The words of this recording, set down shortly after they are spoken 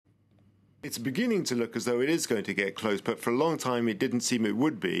It's beginning to look as though it is going to get close, but for a long time it didn't seem it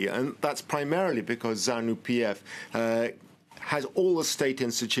would be, and that's primarily because ZANU-PF has all the state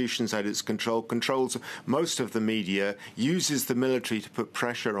institutions at its control, controls most of the media, uses the military to put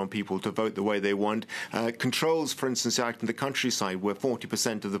pressure on people to vote the way they want, controls, for instance, out in the countryside where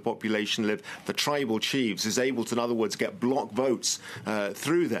 40% of the population live, the tribal chiefs, is able to, in other words, get block votes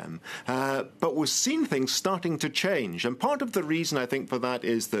through them. But we've seen things starting to change, and part of the reason, I think, for that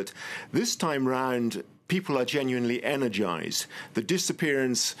is that this time round, people are genuinely energized. The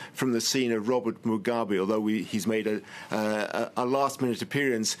disappearance from the scene of Robert Mugabe, although he's made a last-minute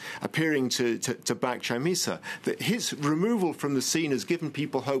appearance appearing to back Chamisa, that his removal from the scene has given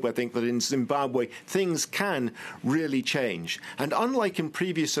people hope, I think, that in Zimbabwe things can really change. And unlike in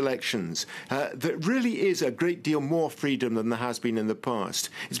previous elections, there really is a great deal more freedom than there has been in the past.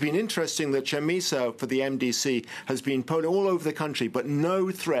 It's been interesting that Chamisa for the MDC has been polling all over the country, but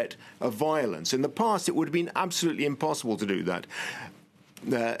no threat of violence. In the past, it would have been absolutely impossible to do that.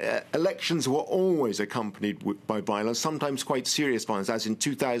 Elections were always accompanied by violence, sometimes quite serious violence, as in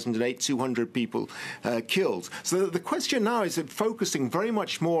 2008, 200 people killed. So the question now is focusing very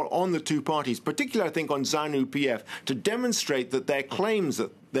much more on the two parties, particularly, I think, on ZANU-PF, to demonstrate that their claims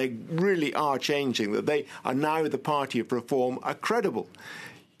that they really are changing, that they are now the party of reform, are credible.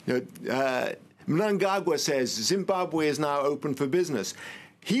 Mnangagwa says Zimbabwe is now open for business.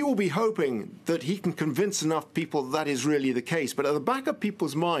 He will be hoping that he can convince enough people that is really the case. But at the back of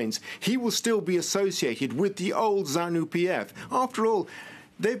people's minds, he will still be associated with the old ZANU-PF. After all,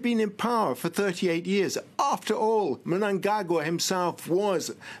 they've been in power for 38 years. After all, Mnangagwa himself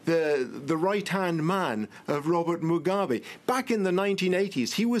was the right-hand man of Robert Mugabe. Back in the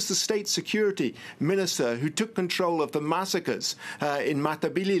 1980s, he was the state security minister who took control of the massacres in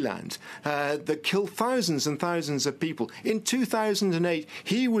Matabeleland that killed thousands and thousands of people. In 2008,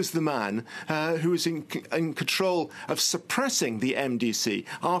 he was the man who was in control of suppressing the MDC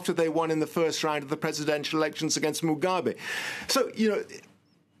after they won in the first round of the presidential elections against Mugabe. So,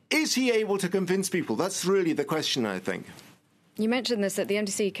 is he able to convince people? That's really the question, I think. You mentioned this, that the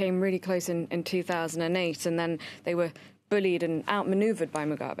MDC came really close in 2008, and then they were bullied and outmaneuvered by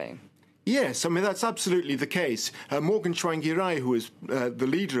Mugabe. Yes, I mean, that's absolutely the case. Morgan Tsvangirai, who was the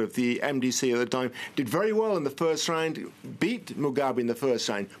leader of the MDC at the time, did very well in the first round, beat Mugabe in the first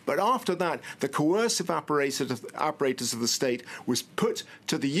round. But after that, the coercive apparatus of the state was put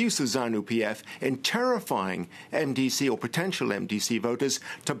to the use of ZANU-PF in terrifying MDC or potential MDC voters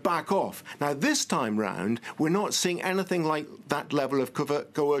to back off. Now, this time round, we're not seeing anything like that level of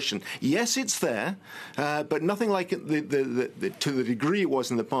coercion. Yes, it's there, but nothing like it to the degree it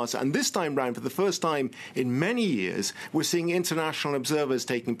was in the past. And this time round, for the first time in many years, we're seeing international observers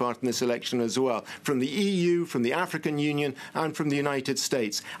taking part in this election as well, from the EU, from the African Union, and from the United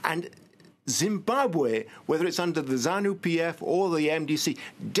States. And Zimbabwe, whether it's under the ZANU-PF or the MDC,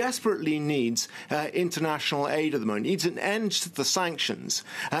 desperately needs international aid at the moment, needs an end to the sanctions.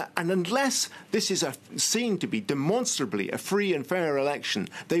 And unless this is seen to be demonstrably a free and fair election,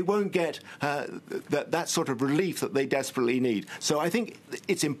 they won't get that sort of relief that they desperately need. So I think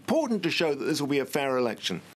it's important to show that this will be a fair election.